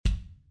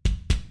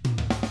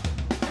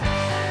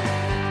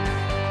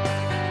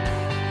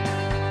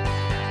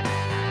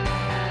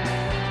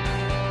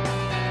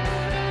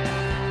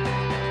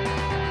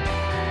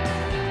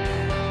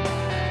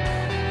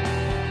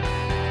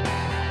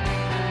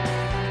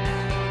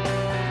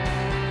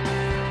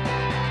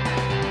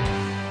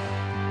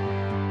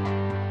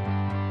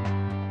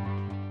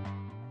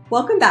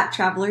Welcome back,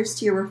 travelers,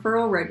 to your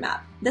Referral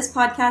Roadmap. This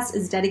podcast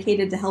is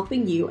dedicated to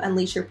helping you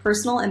unleash your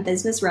personal and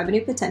business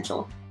revenue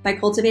potential by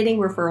cultivating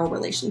referral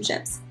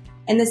relationships.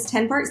 In this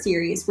 10-part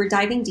series, we're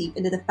diving deep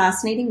into the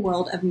fascinating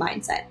world of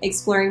mindset,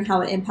 exploring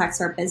how it impacts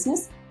our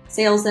business,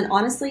 sales, and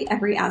honestly,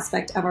 every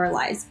aspect of our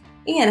lives,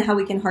 and how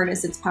we can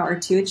harness its power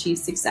to achieve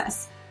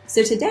success.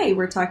 So today,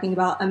 we're talking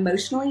about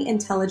emotionally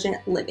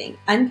intelligent living,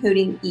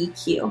 uncoding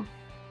EQ.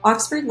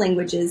 Oxford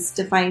Languages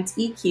defines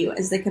EQ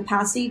as the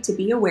capacity to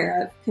be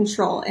aware of,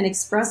 control, and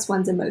express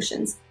one's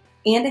emotions,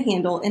 and to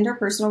handle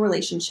interpersonal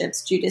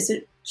relationships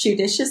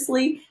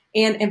judiciously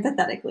and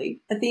empathetically.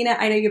 Athena,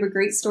 I know you have a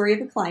great story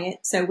of a client,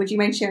 so would you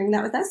mind sharing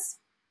that with us?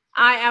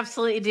 I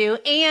absolutely do.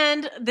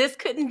 And this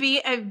couldn't be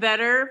a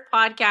better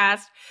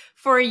podcast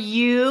for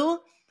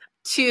you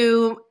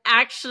to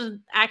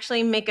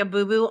actually make a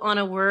boo-boo on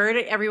a word.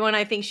 Everyone,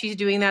 I think she's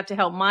doing that to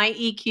help my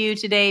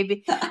EQ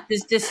today,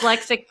 this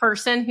dyslexic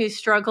person who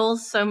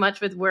struggles so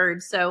much with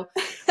words. So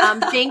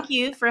thank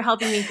you for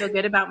helping me feel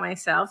good about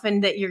myself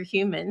and that you're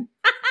human.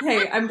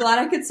 Hey, I'm glad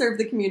I could serve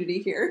the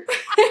community here.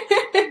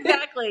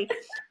 Exactly.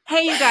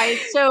 Hey, you guys.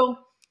 So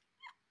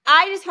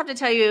I just have to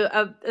tell you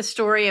a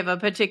story of a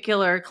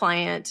particular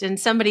client and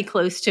somebody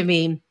close to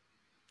me.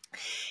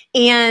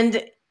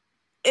 And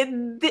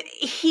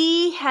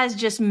he has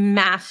just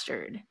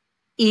mastered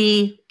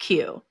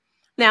EQ.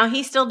 Now,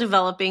 he's still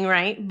developing,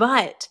 right?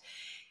 But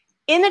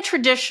in the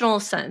traditional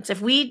sense, if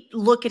we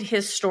look at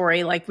his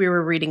story like we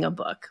were reading a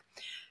book,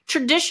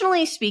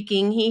 traditionally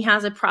speaking, he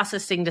has a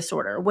processing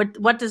disorder.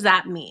 What does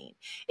that mean?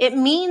 It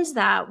means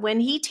that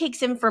when he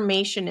takes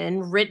information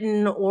in,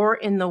 written or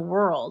in the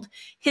world,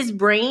 his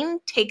brain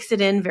takes it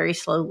in very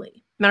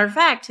slowly. Matter of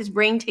fact, his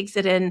brain takes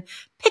it in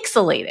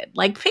pixelated,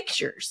 like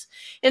pictures.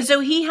 And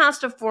so he has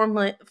to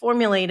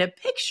formulate a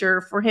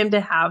picture for him to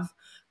have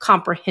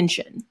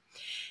comprehension.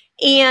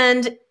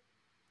 And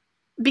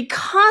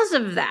because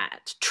of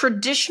that,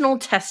 traditional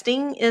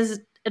testing is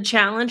a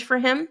challenge for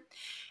him.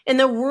 And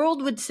the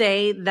world would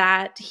say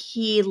that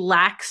he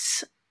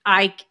lacks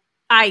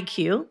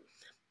IQ,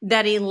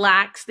 that he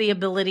lacks the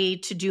ability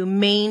to do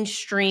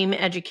mainstream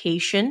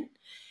education,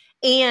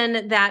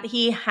 and that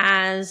he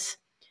has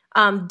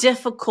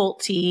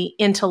difficulty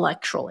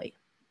intellectually,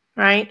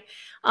 right?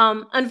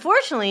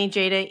 Unfortunately,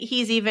 Jada,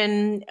 he's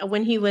even,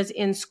 when he was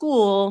in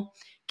school,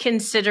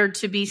 considered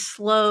to be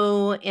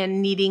slow and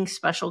needing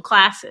special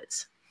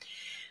classes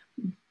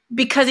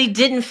because he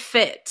didn't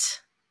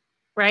fit,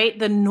 right,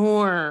 the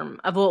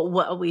norm of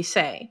what we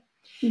say.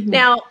 Mm-hmm.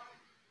 Now,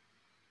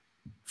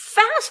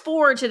 fast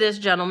forward to this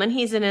gentleman.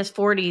 He's in his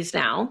 40s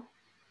now.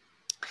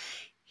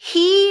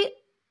 He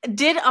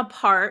did a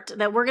part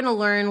that we're going to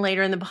learn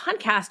later in the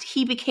podcast.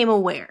 He became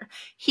aware.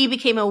 He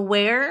became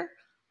aware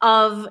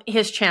of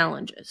his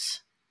challenges.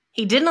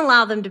 He didn't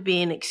allow them to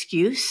be an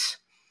excuse.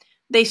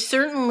 They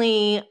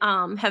certainly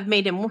have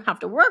made him have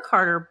to work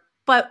harder.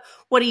 But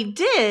what he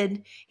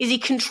did is he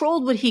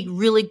controlled what he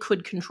really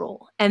could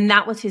control. And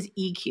that was his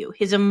EQ,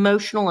 his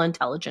emotional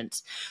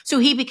intelligence. So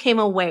he became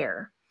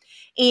aware.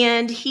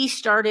 And he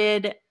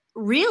started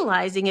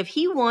realizing if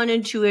he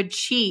wanted to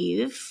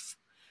achieve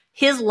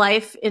his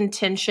life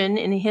intention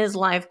and his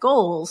life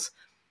goals,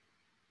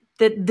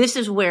 that this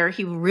is where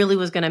he really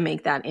was going to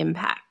make that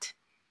impact.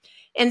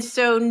 And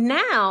so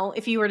now,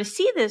 if you were to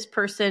see this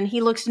person, he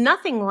looks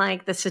nothing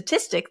like the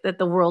statistic that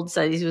the world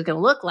said he was going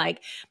to look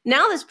like.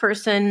 Now this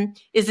person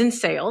is in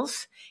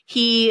sales.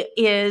 He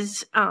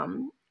is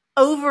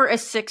over a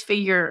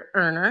six-figure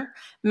earner.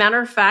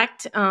 Matter of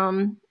fact,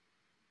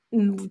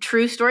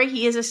 true story,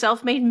 he is a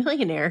self-made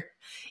millionaire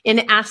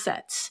in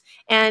assets.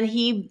 And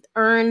he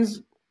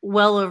earns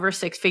well over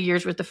six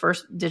figures with the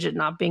first digit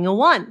not being a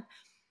one.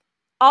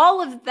 All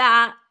of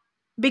that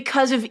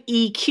because of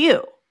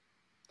EQ.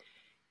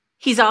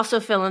 He's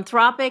also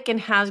philanthropic and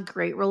has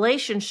great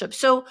relationships.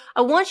 So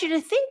I want you to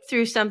think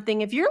through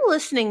something. If you're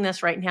listening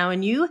this right now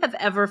and you have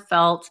ever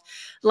felt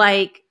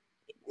like,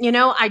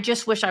 I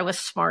just wish I was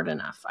smart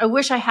enough. I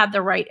wish I had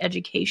the right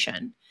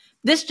education.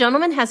 This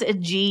gentleman has a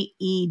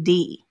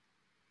GED.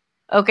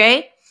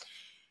 Okay?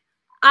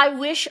 I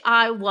wish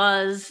I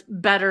was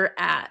better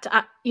at,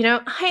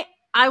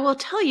 I will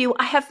tell you,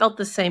 I have felt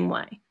the same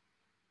way.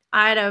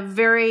 I had a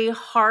very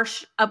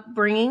harsh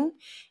upbringing,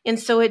 and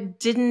so it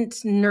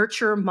didn't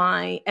nurture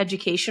my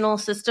educational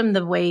system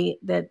the way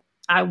that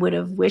I would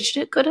have wished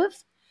it could have.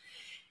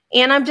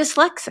 And I'm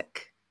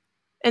dyslexic.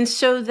 And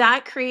so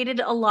that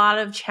created a lot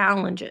of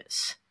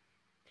challenges.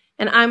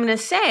 And I'm going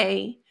to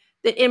say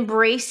that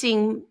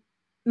embracing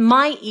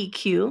my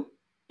EQ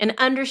and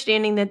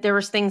understanding that there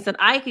was things that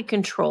I could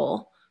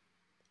control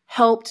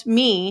helped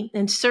me,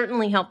 and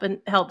certainly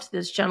helped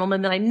this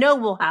gentleman that I know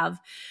we'll have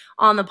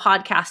on the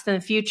podcast in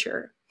the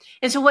future.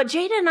 And so what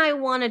Jada and I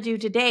want to do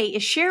today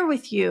is share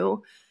with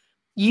you,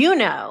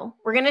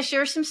 we're going to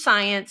share some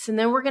science, and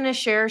then we're going to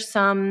share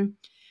some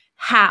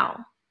how.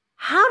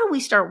 How do we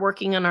start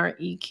working on our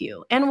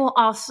EQ? And we'll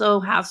also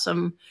have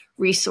some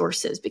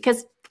resources,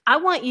 because I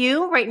want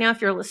you right now, if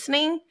you're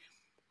listening,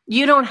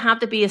 you don't have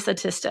to be a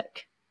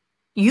statistic.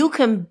 You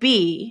can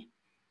be,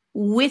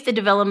 with the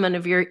development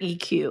of your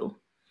EQ,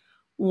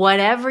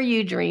 whatever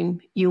you dream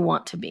you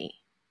want to be,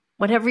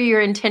 whatever your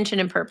intention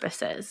and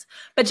purpose is.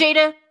 But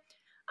Jada,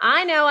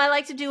 I know I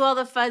like to do all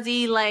the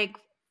fuzzy, like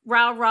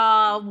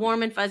rah,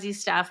 warm and fuzzy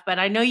stuff, but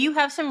I know you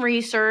have some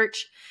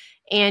research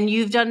and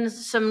you've done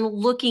some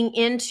looking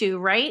into,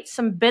 right?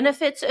 Some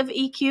benefits of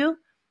EQ,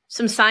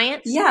 some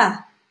science. Yeah,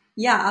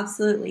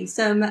 absolutely.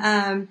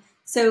 I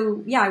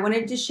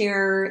wanted to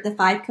share the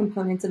 5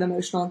 components of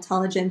emotional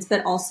intelligence,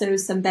 but also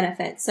some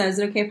benefits. So is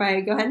it okay if I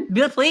go ahead?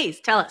 Yeah,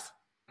 please tell us.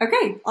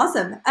 Okay,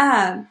 awesome.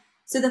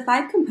 So the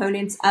 5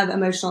 components of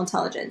emotional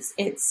intelligence,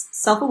 it's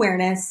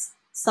self-awareness,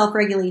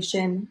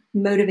 self-regulation,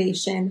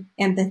 motivation,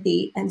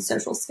 empathy, and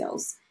social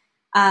skills.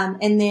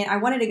 And then I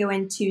wanted to go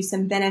into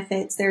some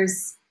benefits.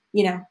 There's,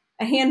 a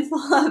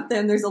handful of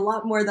them. There's a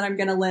lot more that I'm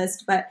going to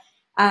list, but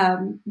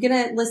I'm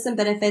going to list some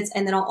benefits,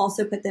 and then I'll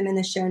also put them in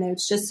the show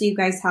notes just so you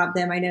guys have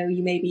them. I know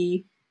you may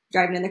be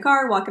driving in the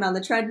car, walking on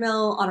the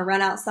treadmill, on a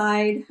run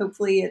outside.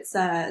 Hopefully it's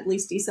at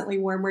least decently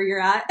warm where you're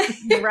at.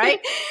 Right.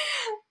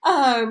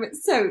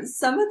 So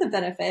some of the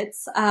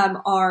benefits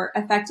are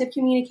effective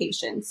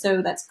communication.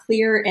 So that's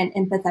clear and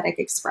empathetic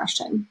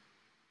expression.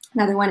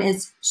 Another one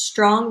is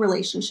strong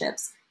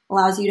relationships.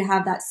 Allows you to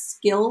have that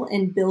skill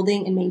in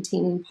building and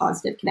maintaining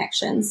positive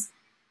connections.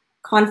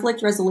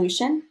 Conflict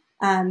resolution,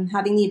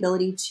 having the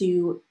ability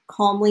to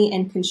calmly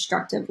and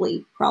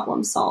constructively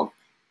problem solve.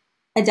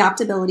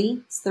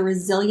 Adaptability, it's the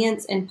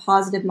resilience and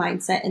positive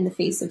mindset in the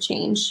face of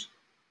change.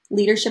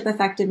 Leadership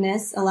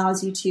effectiveness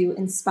allows you to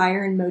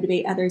inspire and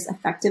motivate others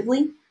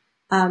effectively.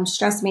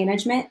 Stress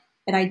management,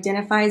 it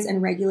identifies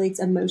and regulates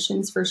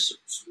emotions for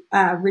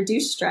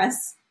reduce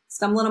stress.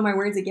 Stumbling on my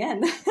words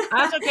again.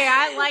 That's okay.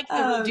 I like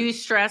the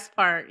reduce stress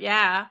part.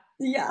 Yeah.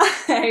 Yeah,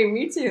 hey,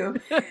 me too.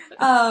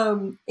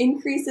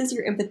 Increases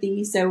your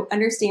empathy, so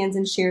understands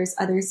and shares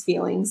others'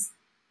 feelings.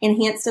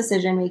 Enhanced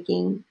decision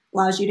making,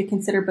 allows you to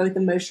consider both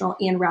emotional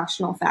and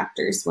rational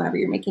factors whenever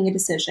you're making a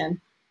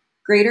decision.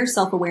 Greater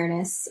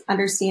self-awareness,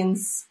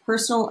 understands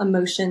personal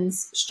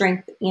emotions,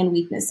 strength, and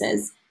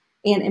weaknesses,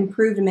 and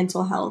improved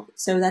mental health.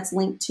 So that's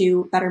linked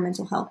to better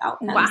mental health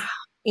outcomes. Wow.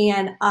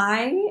 And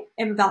I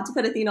am about to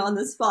put Athena on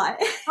the spot.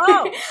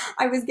 Oh.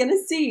 I was going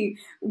to see,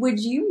 would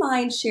you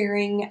mind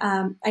sharing,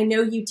 I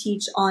know you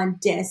teach on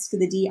DISC,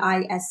 the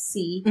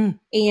DISC,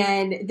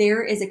 and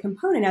there is a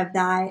component of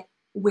that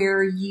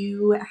where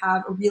you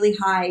have a really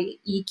high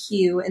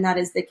EQ, and that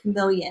is the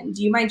chameleon.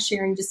 Do you mind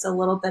sharing just a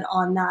little bit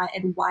on that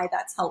and why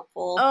that's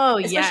helpful? Oh,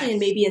 especially in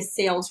maybe a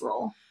sales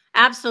role.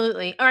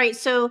 Absolutely. All right.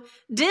 So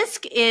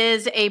DISC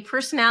is a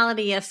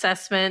personality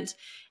assessment.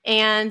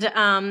 And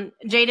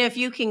Jada, if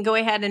you can go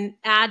ahead and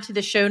add to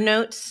the show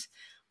notes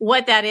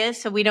what that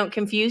is so we don't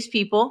confuse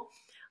people.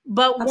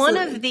 But Absolutely. One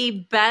of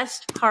the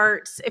best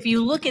parts, if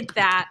you look at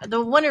that,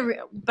 one of the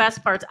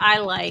best parts I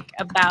like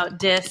about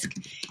DISC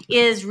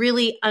is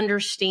really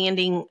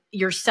understanding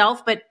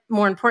yourself, but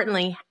more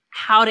importantly,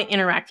 how to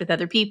interact with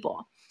other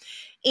people.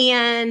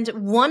 And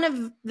one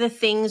of the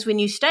things when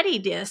you study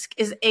DISC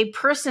is a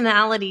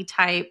personality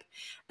type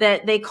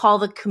that they call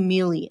the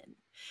chameleon.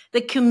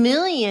 The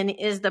chameleon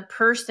is the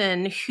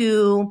person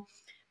who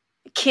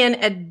can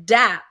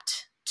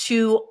adapt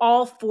to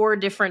all 4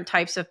 different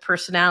types of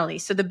personality.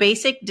 So the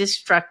basic DISC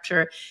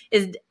structure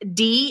is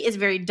D is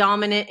very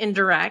dominant and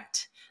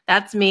direct.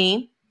 That's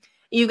me.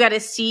 You got a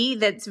C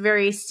that's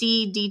very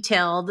C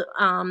detailed,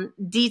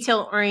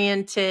 detail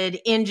oriented,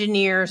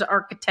 engineers,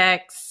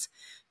 architects,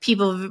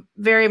 people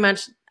very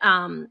much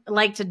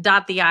like to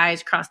dot the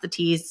I's, cross the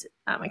T's,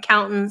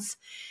 accountants.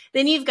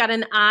 Then you've got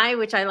an I,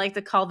 which I like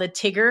to call the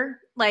Tigger,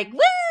 like, woo,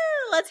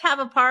 let's have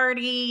a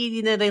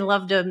party. They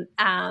love to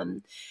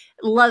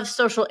love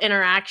social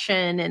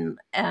interaction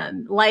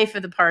and life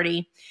of the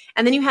party.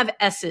 And then you have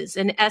S's,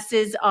 and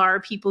S's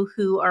are people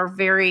who are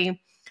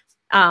very,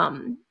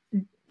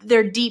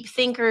 they're deep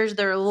thinkers,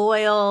 they're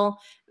loyal,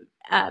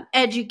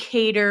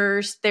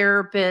 educators,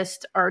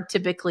 therapists are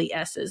typically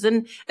S's.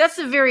 And that's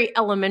a very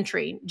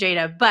elementary,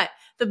 Jada. But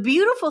the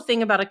beautiful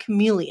thing about a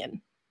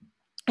chameleon,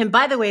 and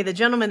by the way, the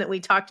gentleman that we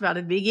talked about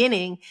at the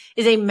beginning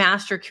is a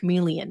master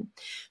chameleon.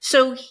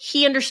 So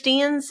he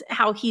understands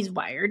how he's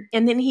wired,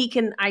 and then he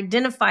can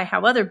identify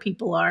how other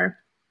people are.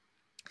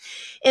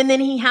 And then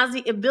he has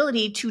the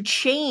ability to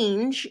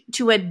change,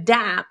 to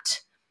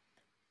adapt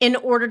in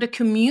order to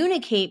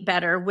communicate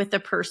better with the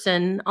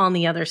person on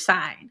the other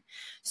side.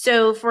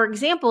 So for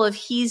example, if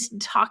he's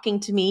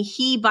talking to me,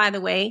 he, by the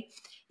way,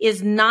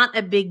 is not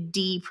a big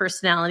D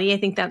personality. I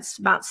think that's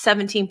about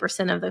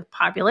 17% of the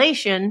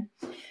population.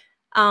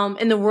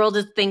 And the world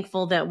is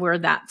thankful that we're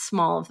that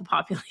small of the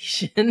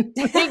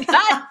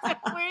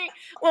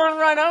we'll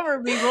run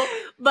over people.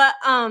 But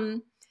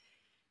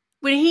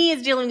when he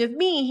is dealing with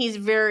me, he's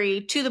very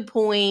to the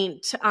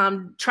point,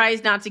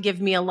 tries not to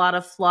give me a lot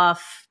of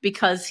fluff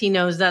because he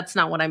knows that's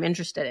not what I'm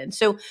interested in.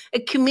 So a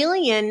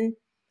chameleon,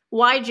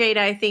 why, Jada,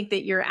 I think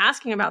that you're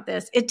asking about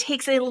this, it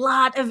takes a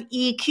lot of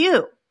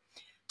EQ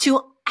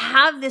to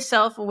have the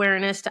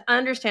self-awareness, to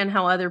understand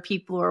how other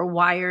people are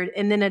wired,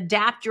 and then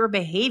adapt your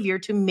behavior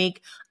to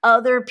make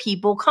other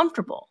people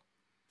comfortable.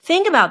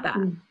 Think about that.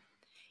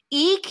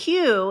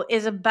 EQ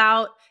is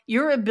about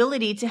your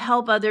ability to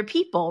help other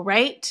people,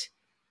 right?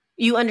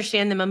 You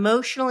understand them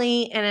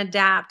emotionally and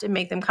adapt and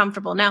make them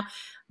comfortable. Now,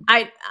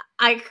 I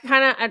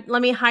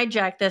let me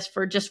hijack this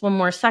for just one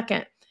more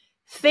second.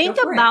 Think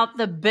about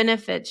the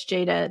benefits,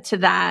 Jada, to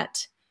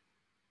that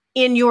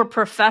in your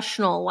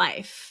professional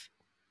life.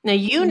 Now,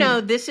 you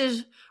know, this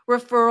is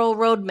referral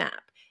roadmap.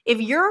 If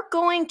you're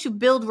going to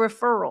build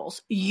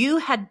referrals, you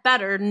had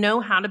better know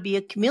how to be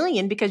a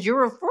chameleon, because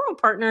your referral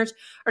partners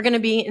are going to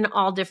be in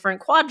all different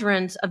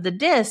quadrants of the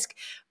disc,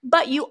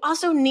 but you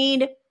also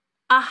need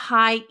a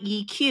high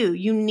EQ.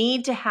 You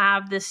need to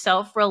have this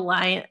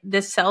self-reliant,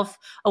 this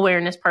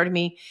self-awareness,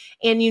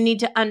 and you need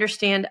to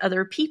understand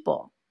other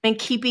people and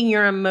keeping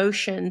your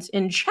emotions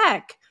in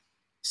check,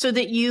 so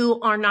that you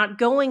are not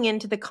going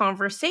into the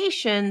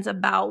conversations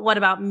about what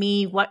about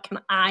me? What can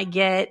I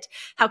get?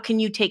 How can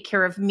you take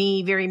care of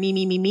me? Very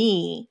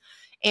me.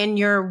 And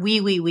you're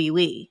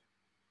we,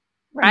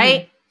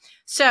 right?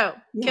 So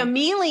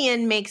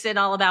chameleon makes it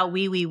all about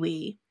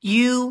we.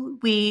 You,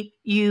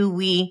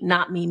 we,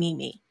 not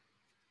me.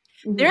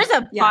 There's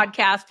a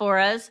podcast for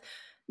us.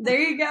 There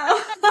you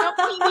go.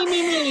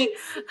 me.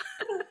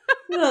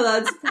 No,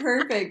 that's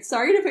perfect.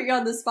 Sorry to put you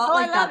on the spot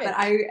like that, but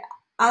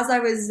as I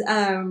was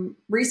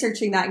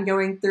researching that and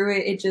going through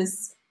it, it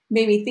just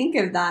made me think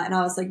of that. And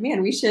I was like,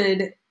 man, we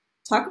should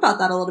talk about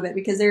that a little bit,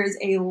 because there is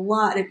a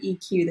lot of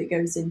EQ that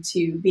goes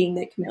into being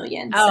the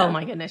chameleon. Oh,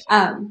 my goodness.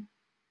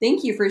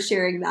 Thank you for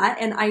sharing that.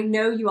 And I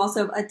know you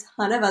also have a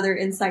ton of other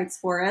insights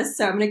for us.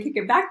 So I'm going to kick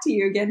it back to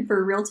you again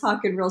for real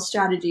talk and real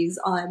strategies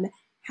on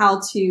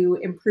how to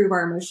improve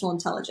our emotional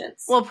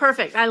intelligence. Well,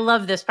 perfect. I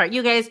love this part.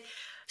 You guys,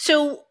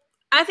 so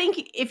I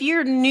think if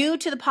you're new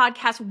to the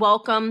podcast,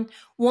 welcome.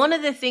 One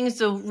of the things,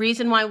 the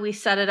reason why we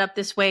set it up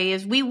this way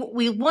is we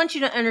want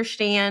you to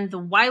understand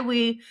why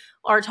we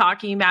are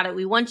talking about it.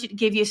 We want you to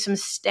give you some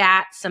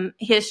stats, some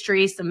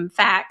history, some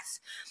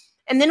facts.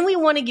 And then we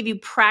want to give you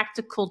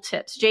practical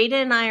tips. Jada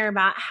and I are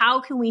about how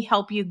can we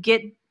help you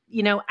get,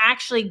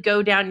 actually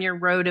go down your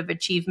road of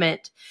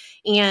achievement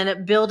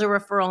and build a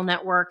referral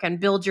network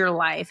and build your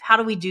life. How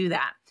do we do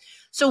that?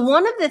 So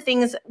one of the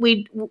things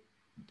we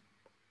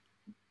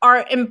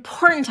are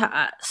important to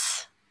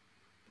us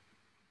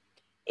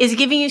is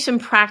giving you some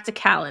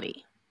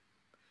practicality.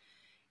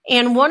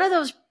 And one of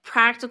those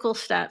practical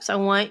steps I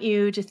want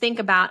you to think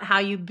about how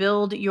you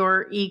build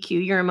your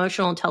EQ, your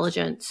emotional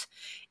intelligence,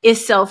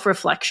 is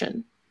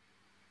self-reflection.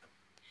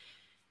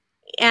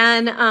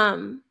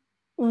 And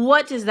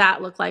what does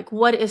that look like?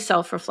 What is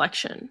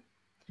self-reflection?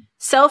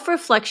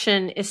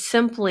 Self-reflection is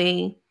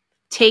simply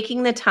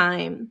taking the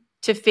time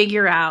to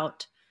figure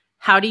out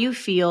how do you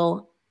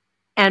feel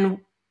and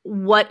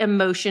what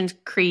emotions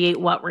create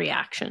what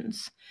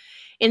reactions.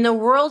 In the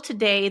world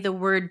today, the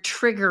word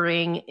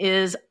triggering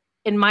is,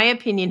 in my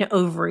opinion,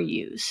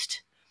 overused.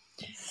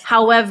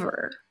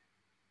 However,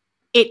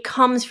 it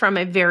comes from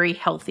a very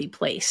healthy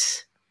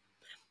place.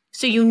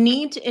 So you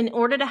need to, in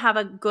order to have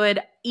a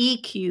good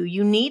EQ,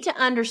 you need to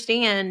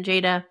understand,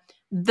 Jada,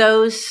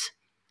 those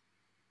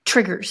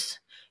triggers.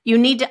 You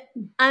need to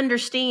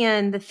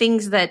understand the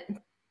things that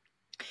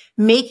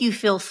make you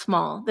feel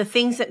small, the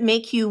things that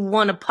make you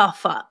want to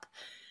puff up.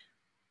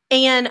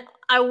 And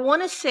I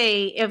want to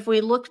say, if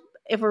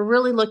we're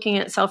really looking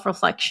at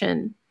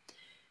self-reflection,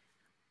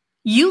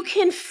 you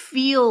can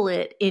feel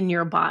it in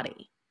your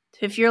body.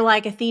 If you're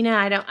like,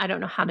 Athena, I don't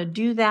know how to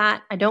do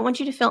that. I don't want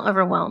you to feel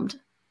overwhelmed.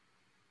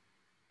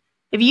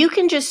 If you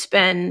can just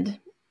spend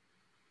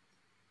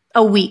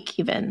a week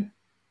even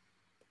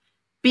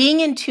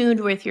being in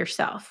tune with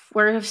yourself,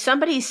 where if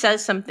somebody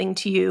says something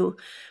to you,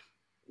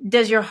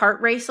 does your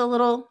heart race a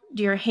little?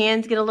 Do your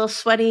hands get a little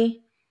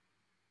sweaty?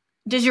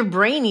 Does your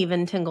brain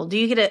even tingle? Do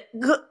you get it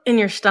in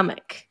your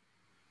stomach?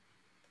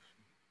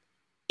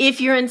 If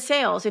you're in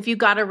sales, if you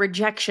got a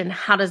rejection,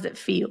 how does it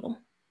feel?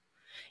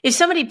 If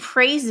somebody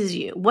praises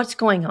you, what's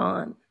going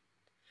on?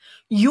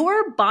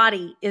 Your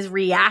body is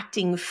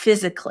reacting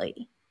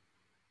physically.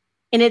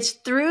 And it's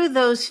through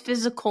those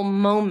physical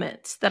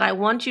moments that I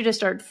want you to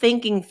start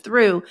thinking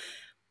through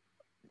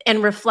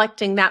and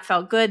reflecting, that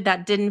felt good,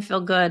 that didn't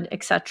feel good,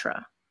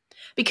 etc.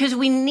 Because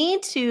we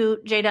need to,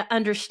 Jada,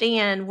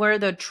 understand where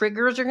the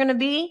triggers are going to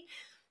be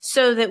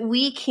so that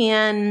we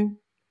can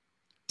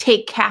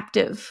take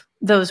captive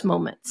those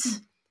moments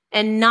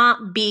and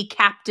not be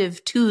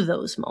captive to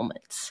those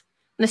moments.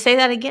 I'm going to say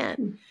that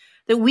again,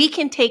 that we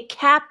can take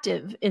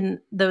captive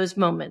in those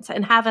moments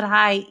and have a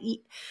high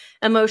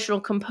emotional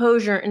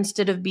composure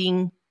instead of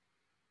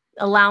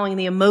allowing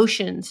the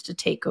emotions to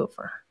take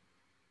over.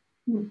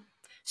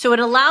 So it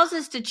allows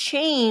us to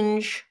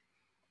change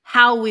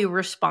how we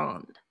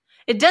respond.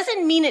 It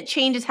doesn't mean it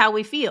changes how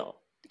we feel.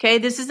 Okay,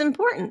 this is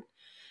important.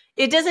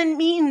 It doesn't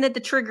mean that the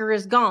trigger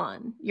is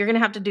gone. You're going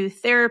to have to do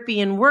therapy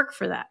and work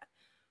for that.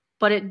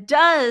 But it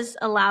does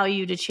allow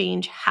you to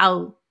change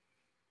how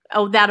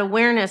that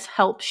awareness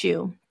helps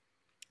you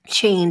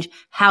change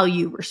how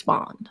you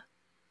respond.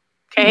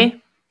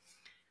 Okay?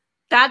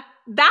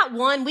 That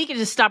one, we could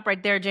just stop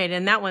right there, Jada,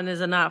 and that one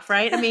is enough,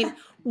 right? I mean,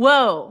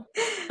 whoa.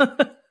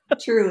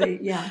 Truly,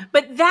 yeah.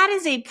 But that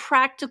is a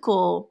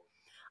practical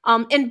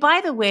And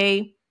by the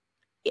way,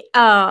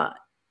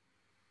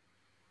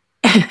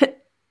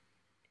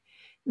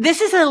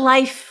 this is a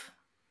life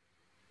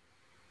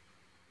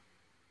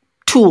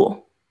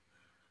tool.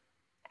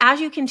 As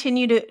you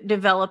continue to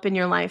develop in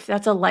your life,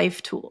 that's a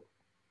life tool.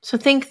 So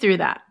think through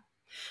that.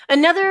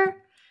 Another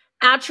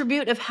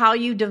attribute of how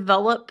you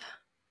develop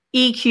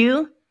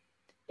EQ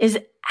is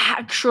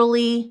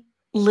actually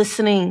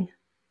listening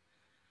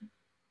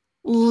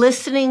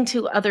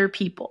to other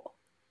people.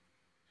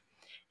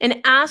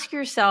 And ask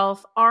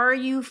yourself, are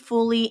you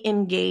fully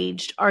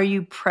engaged? Are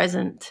you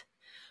present?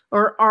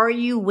 Or are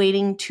you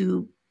waiting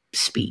to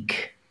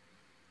speak?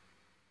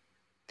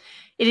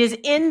 It is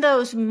in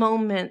those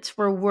moments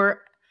where we're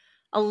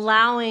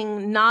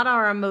allowing not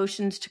our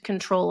emotions to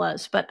control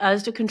us, but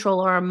us to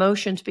control our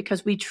emotions,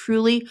 because we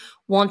truly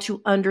want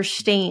to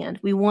understand.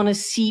 We want to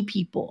see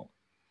people.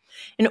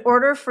 In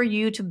order for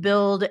you to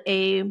build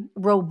a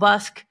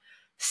robust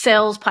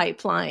sales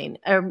pipeline,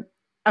 a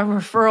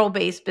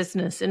referral-based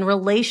business, and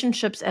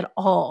relationships at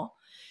all,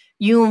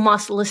 you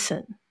must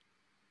listen.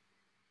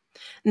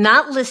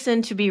 Not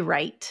listen to be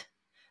right,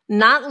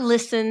 not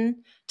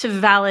listen to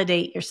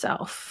validate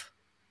yourself,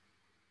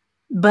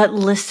 but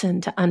listen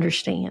to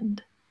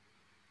understand.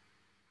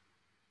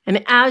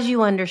 And as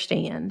you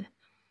understand,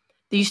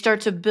 you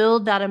start to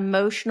build that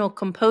emotional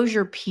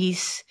composure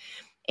piece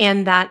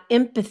and that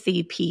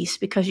empathy piece,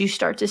 because you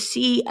start to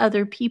see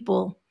other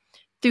people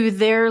through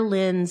their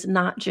lens,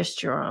 not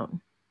just your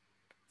own,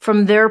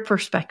 from their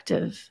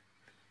perspective.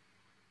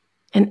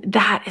 And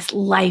that is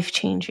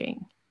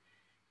life-changing.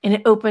 And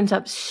it opens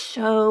up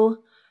so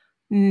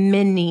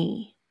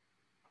many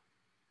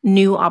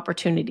new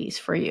opportunities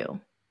for you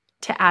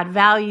to add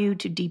value,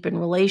 to deepen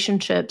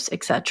relationships,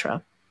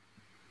 etc.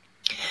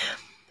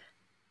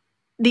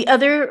 The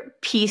other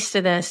piece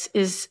to this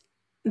is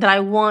that I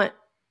want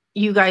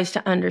you guys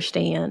to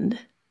understand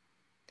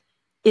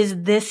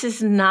is this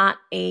is not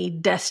a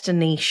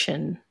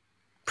destination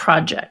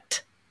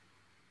project.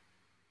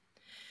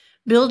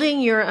 Building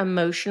your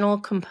emotional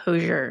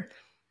composure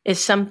is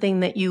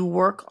something that you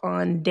work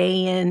on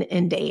day in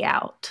and day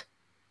out.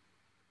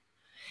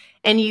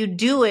 And you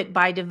do it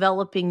by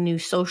developing new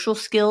social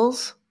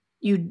skills.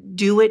 You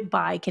do it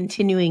by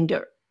continuing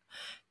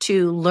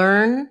to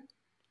learn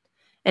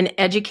and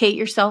educate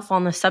yourself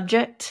on the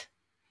subject.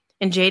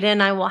 And Jada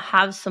and I will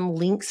have some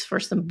links for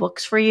some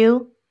books for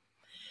you.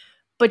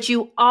 But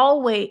you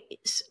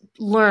always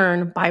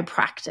learn by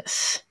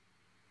practice.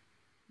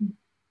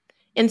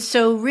 And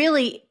so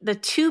really the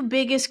two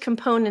biggest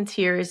components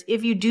here is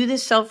if you do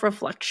this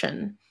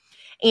self-reflection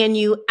and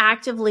you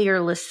actively are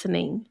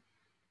listening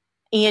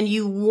and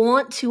you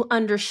want to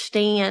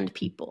understand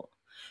people,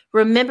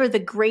 remember the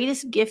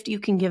greatest gift you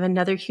can give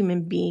another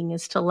human being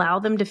is to allow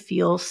them to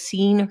feel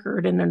seen,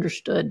 heard, and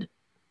understood.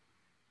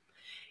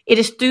 It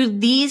is through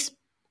these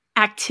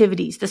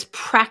activities, this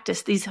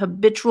practice, these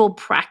habitual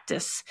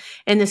practice,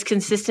 and this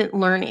consistent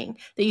learning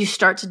that you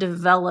start to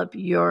develop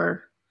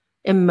your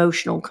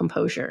emotional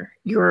composure,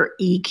 your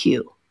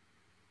EQ.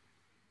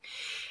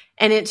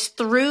 And it's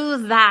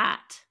through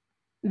that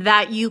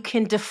you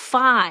can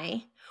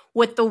defy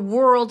what the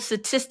world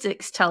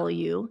statistics tell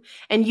you,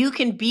 and you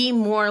can be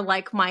more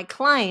like my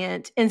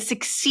client and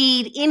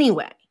succeed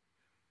anyway.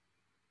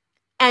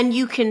 And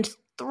you can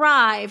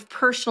thrive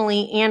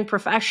personally and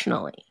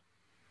professionally.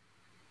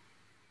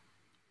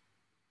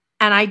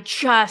 And I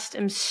just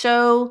am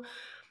so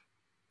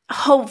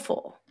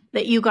hopeful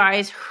that you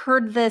guys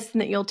heard this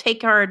and that you'll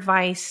take our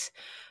advice,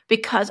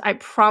 because I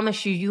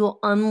promise you, you'll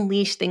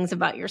unleash things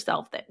about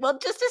yourself that will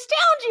just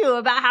astound you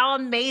about how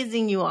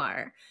amazing you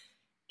are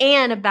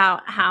and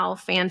about how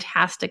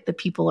fantastic the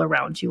people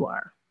around you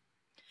are.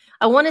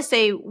 I want to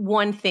say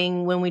one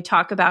thing when we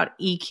talk about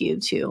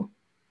EQ too.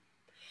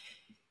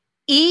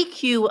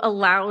 EQ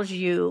allows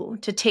you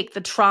to take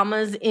the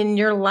traumas in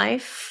your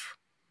life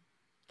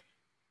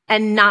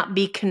and not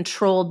be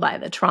controlled by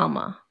the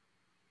trauma.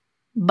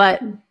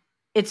 But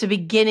it's a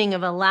beginning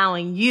of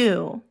allowing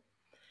you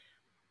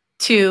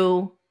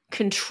to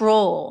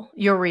control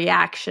your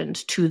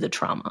reactions to the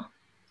trauma.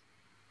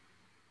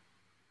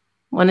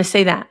 I want to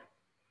say that.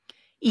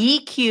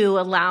 EQ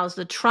allows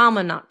the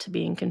trauma not to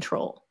be in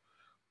control,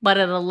 but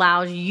it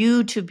allows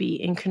you to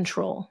be in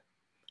control.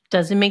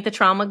 Doesn't make the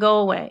trauma go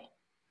away.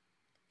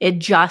 It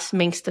just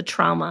makes the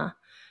trauma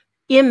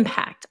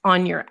impact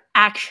on your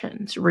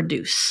actions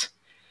reduce.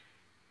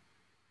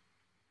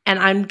 And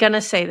I'm going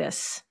to say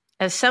this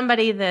as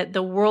somebody that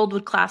the world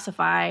would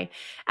classify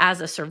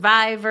as a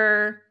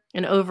survivor,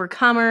 an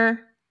overcomer.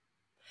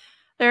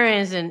 There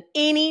isn't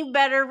any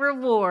better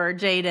reward,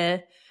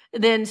 Jada,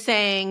 than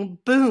saying,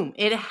 boom,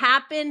 it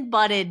happened,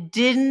 but it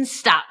didn't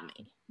stop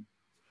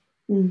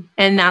me.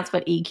 And that's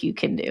what EQ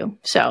can do.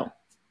 So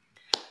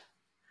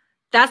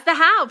that's the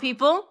how,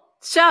 people.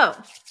 So,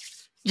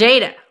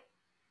 Jada,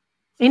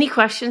 any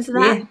questions to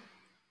that?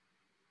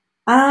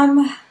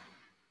 Yeah.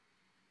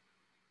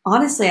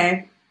 Honestly,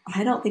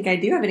 I don't think I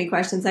do have any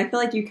questions. I feel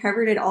like you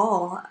covered it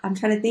all. I'm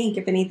trying to think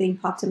if anything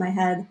popped in my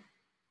head.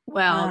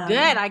 Well,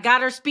 good. I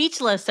got her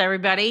speechless,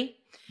 everybody.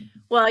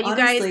 Well, you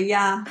honestly, guys.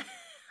 Yeah.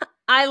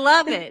 I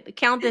love it.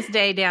 Count this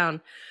day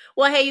down.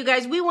 Well, hey, you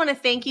guys, we want to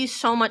thank you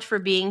so much for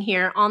being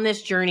here on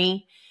this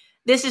journey.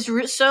 This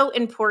is so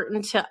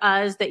important to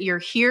us that you're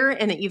here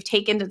and that you've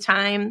taken the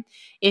time.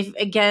 If,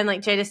 again,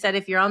 like Jada said,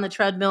 if you're on the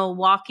treadmill,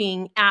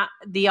 walking at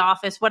the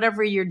office,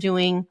 whatever you're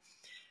doing,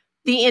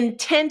 the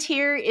intent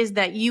here is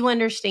that you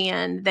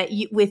understand that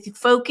with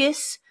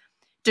focus,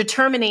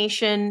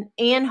 determination,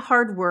 and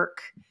hard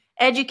work,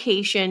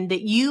 education,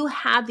 that you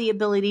have the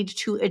ability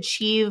to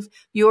achieve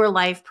your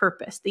life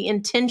purpose, the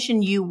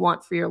intention you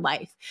want for your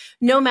life,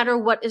 no matter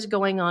what is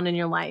going on in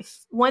your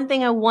life. One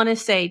thing I want to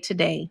say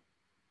today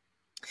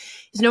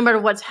is no matter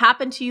what's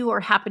happened to you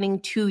or happening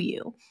to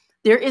you,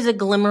 there is a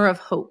glimmer of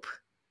hope.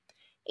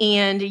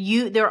 And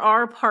there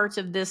are parts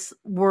of this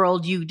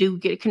world you do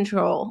get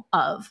control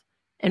of.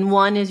 And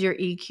one is your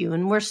EQ.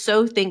 And we're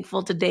so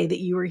thankful today that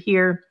you were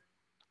here.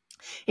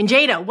 And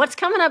Jada, what's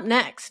coming up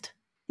next?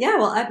 Yeah,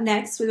 well, up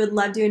next, we would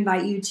love to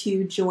invite you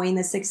to join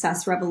the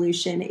Success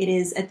Revolution. It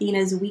is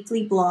Athena's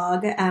weekly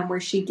blog where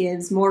she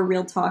gives more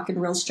real talk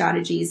and real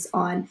strategies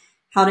on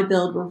how to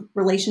build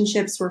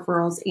relationships,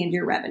 referrals, and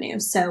your revenue.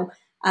 So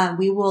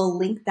we will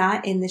link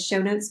that in the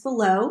show notes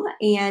below.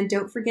 And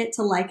don't forget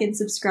to like and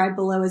subscribe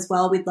below as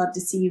well. We'd love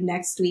to see you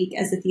next week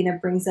as Athena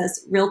brings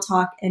us real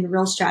talk and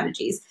real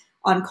strategies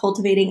on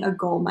cultivating a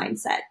goal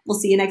mindset. We'll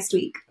see you next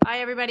week. Bye,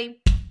 everybody.